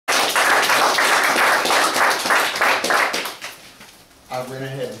I went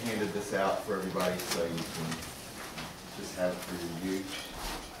ahead and handed this out for everybody so you can just have it for your use.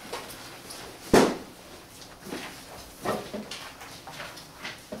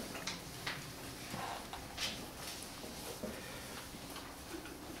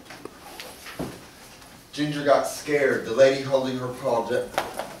 Ginger got scared. The lady holding her paw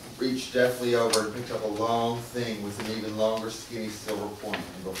reached deftly over and picked up a long thing with an even longer skinny silver point,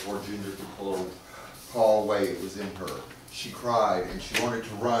 and before Ginger could pull her paw away, it was in her. She cried, and she wanted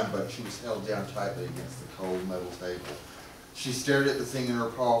to run, but she was held down tightly against the cold metal table. She stared at the thing in her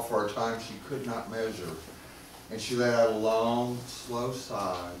paw for a time she could not measure, and she let out a long, slow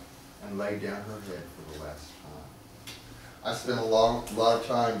sigh and laid down her head for the last time. I spent a lot of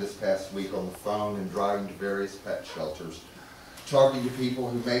time this past week on the phone and driving to various pet shelters, talking to people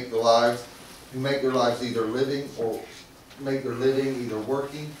who make their lives either either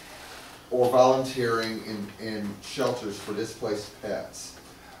working or volunteering in shelters for displaced pets.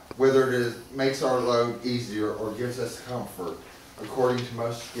 Whether it makes our load easier or gives us comfort, according to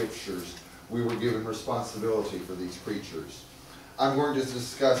most scriptures, we were given responsibility for these creatures. I'm going to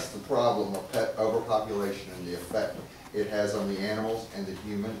discuss the problem of pet overpopulation and the effect it has on the animals and the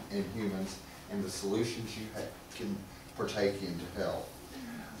humans, and the solutions you can partake in to help.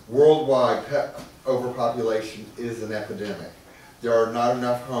 Worldwide, pet overpopulation is an epidemic. There are not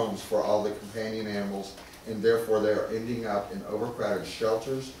enough homes for all the companion animals, and therefore they are ending up in overcrowded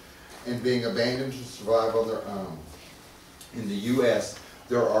shelters and being abandoned to survive on their own. In the U.S.,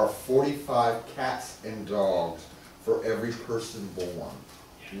 there are 45 cats and dogs for every person born.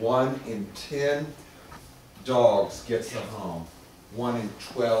 1 in 10 dogs gets a home. 1 in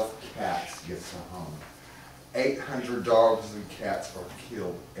 12 cats gets a home. 800 dogs and cats are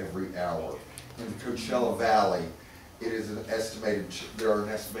killed every hour. In the Coachella Valley, there are an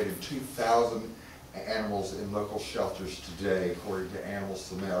estimated 2,000 animals in local shelters today, according to Animal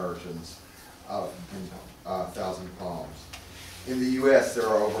Samaritans in Thousand Palms. In the U.S., there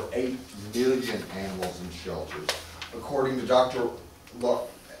are over 8 million animals in shelters. According to Dr.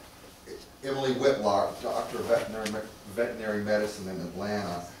 Emily Whitlock, Doctor of Veterinary Medicine in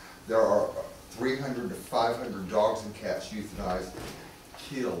Atlanta, there are 300 to 500 dogs and cats euthanized,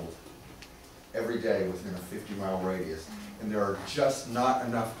 killed every day within a 50-mile radius, and there are just not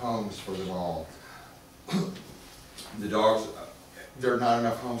enough homes for them all. There are not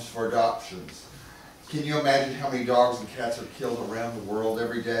enough homes for adoptions. Can you imagine how many dogs and cats are killed around the world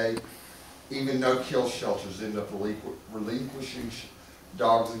every day? Even no-kill shelters end up relinquishing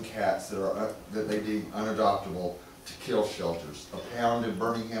dogs and cats that they deem unadoptable to kill shelters. A pound in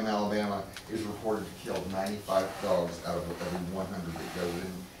Birmingham, Alabama is reported to kill 95 dogs out of every 100 that go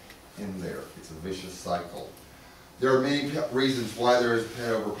in there. It's a vicious cycle. There are many reasons why there is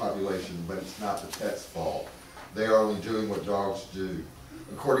pet overpopulation, but it's not the pet's fault. They are only doing what dogs do.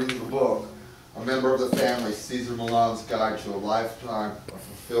 According to the book, A Member of the Family, Cesar Millan's Guide to a Lifetime of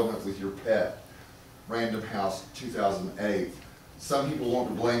Fulfillment with Your Pet, Random House, 2008. Some people want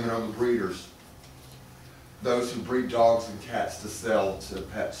to blame it on the breeders, those who breed dogs and cats to sell to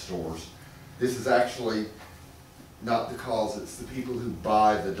pet stores. This is actually not the cause, it's the people who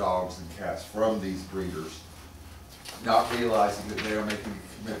buy the dogs and cats from these breeders, not realizing that they are making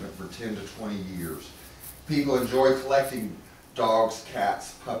a commitment for 10 to 20 years. People enjoy collecting dogs,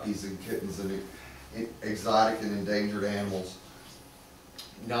 cats, puppies, and kittens, and exotic and endangered animals,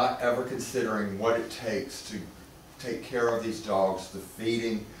 not ever considering what it takes to take care of these dogs, the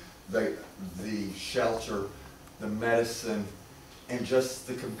feeding, the shelter, the medicine, and just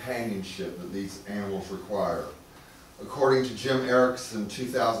the companionship that these animals require. According to Jim Erickson,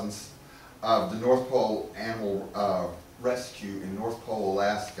 2000, the North Pole Animal Rescue in North Pole,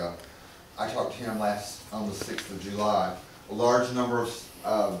 Alaska, I talked to him on the 6th of July. A large number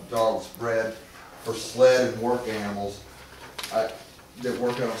of dogs bred for sled and work animals that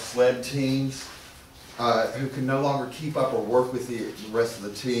work on sled teams who can no longer keep up or work with the rest of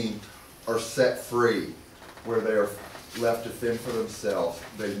the team are set free, where they are left to fend for themselves.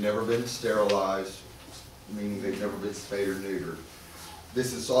 They've never been sterilized, meaning they've never been spayed or neutered.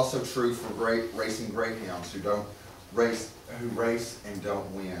 This is also true for racing greyhounds who race and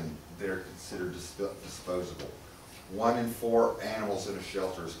don't win. They're considered disposable. 1 in 4 animals in a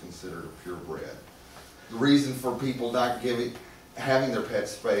shelter is considered a purebred. The reason for people not having their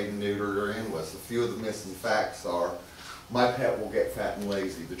pets spayed and neutered are endless. A few of the myths and facts are, my pet will get fat and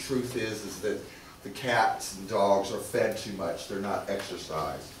lazy. The truth is that the cats and dogs are fed too much. They're not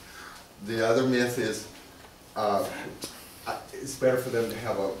exercised. The other myth is it's better for them to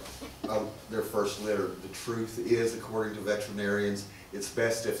have their first litter. The truth is, according to veterinarians, it's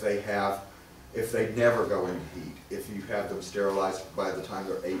best if they have if they never go into heat, if you have them sterilized by the time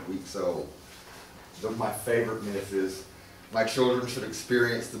they're 8 weeks old. My favorite myth is, my children should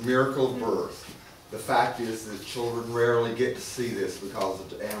experience the miracle of birth. The fact is that children rarely get to see this because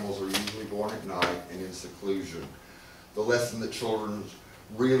the animals are usually born at night and in seclusion. The lesson that children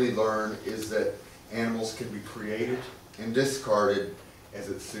really learn is that animals can be created and discarded as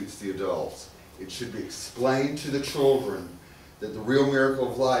it suits the adults. It should be explained to the children that the real miracle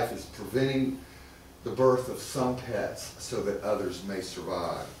of life is preventing the birth of some pets so that others may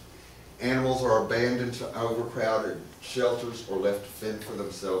survive. Animals are abandoned to overcrowded shelters or left to fend for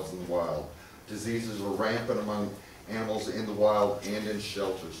themselves in the wild. Diseases are rampant among animals in the wild and in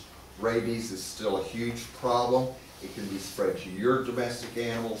shelters. Rabies is still a huge problem. It can be spread to your domestic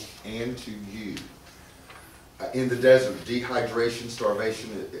animals and to you. In the desert, dehydration, starvation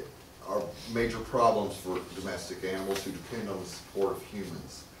are major problems for domestic animals who depend on the support of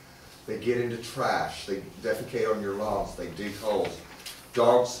humans. They get into trash, they defecate on your lawns, they dig holes.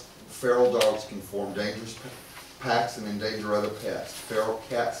 Dogs, feral dogs can form dangerous packs and endanger other pets. Feral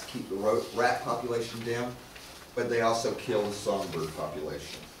cats keep the rat population down, but they also kill the songbird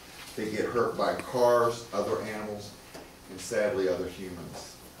population. They get hurt by cars, other animals, and sadly other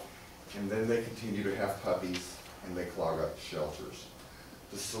humans. And then they continue to have puppies and they clog up shelters.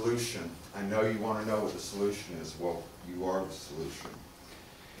 The solution, I know you want to know what the solution is. Well, you are the solution.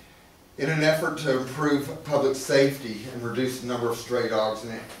 In an effort to improve public safety and reduce the number of stray dogs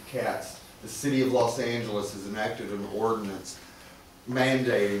and cats, the City of Los Angeles has enacted an ordinance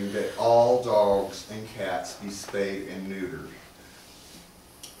mandating that all dogs and cats be spayed and neutered.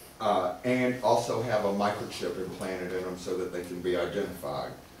 And also have a microchip implanted in them so that they can be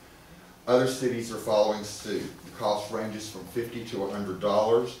identified. Other cities are following suit. The cost ranges from $50 to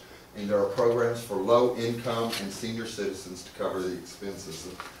 $100, and there are programs for low-income and senior citizens to cover the expenses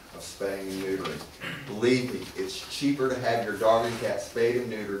of spaying and neutering. Believe me, it's cheaper to have your dog and cat spayed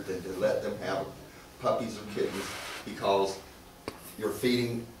and neutered than to let them have puppies or kittens, because you're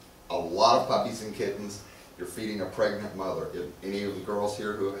feeding a lot of puppies and kittens. You're feeding a pregnant mother. If any of the girls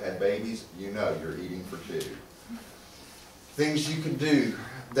here who have had babies, you know you're eating for two. Things you can do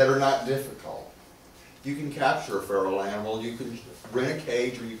that are not difficult. You can capture a feral animal. You can rent a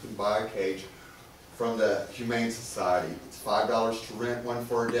cage, or you can buy a cage from the Humane Society. It's $5 to rent one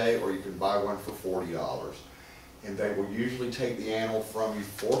for a day, or you can buy one for $40. And they will usually take the animal from you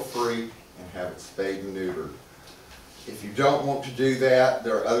for free and have it spayed and neutered. If you don't want to do that,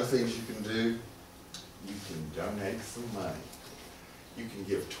 there are other things you can do. You can donate some money. You can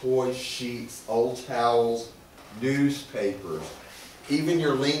give toys, sheets, old towels, newspapers, even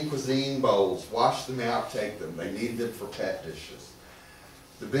your lean cuisine bowls. Wash them out, take them. They need them for pet dishes.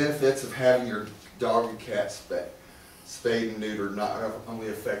 The benefits of having your dog and cat spayed and neutered not only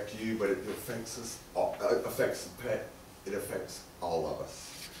affect you, but it affects us all, affects the pet. It affects all of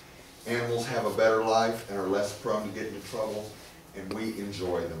us. Animals have a better life and are less prone to get into trouble, and we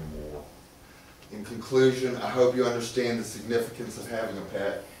enjoy them more. In conclusion, I hope you understand the significance of having a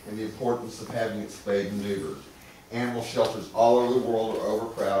pet and the importance of having it spayed and neutered. Animal shelters all over the world are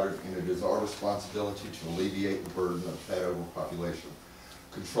overcrowded, and it is our responsibility to alleviate the burden of pet overpopulation.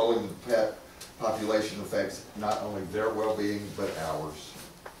 Controlling the pet population affects not only their well-being, but ours.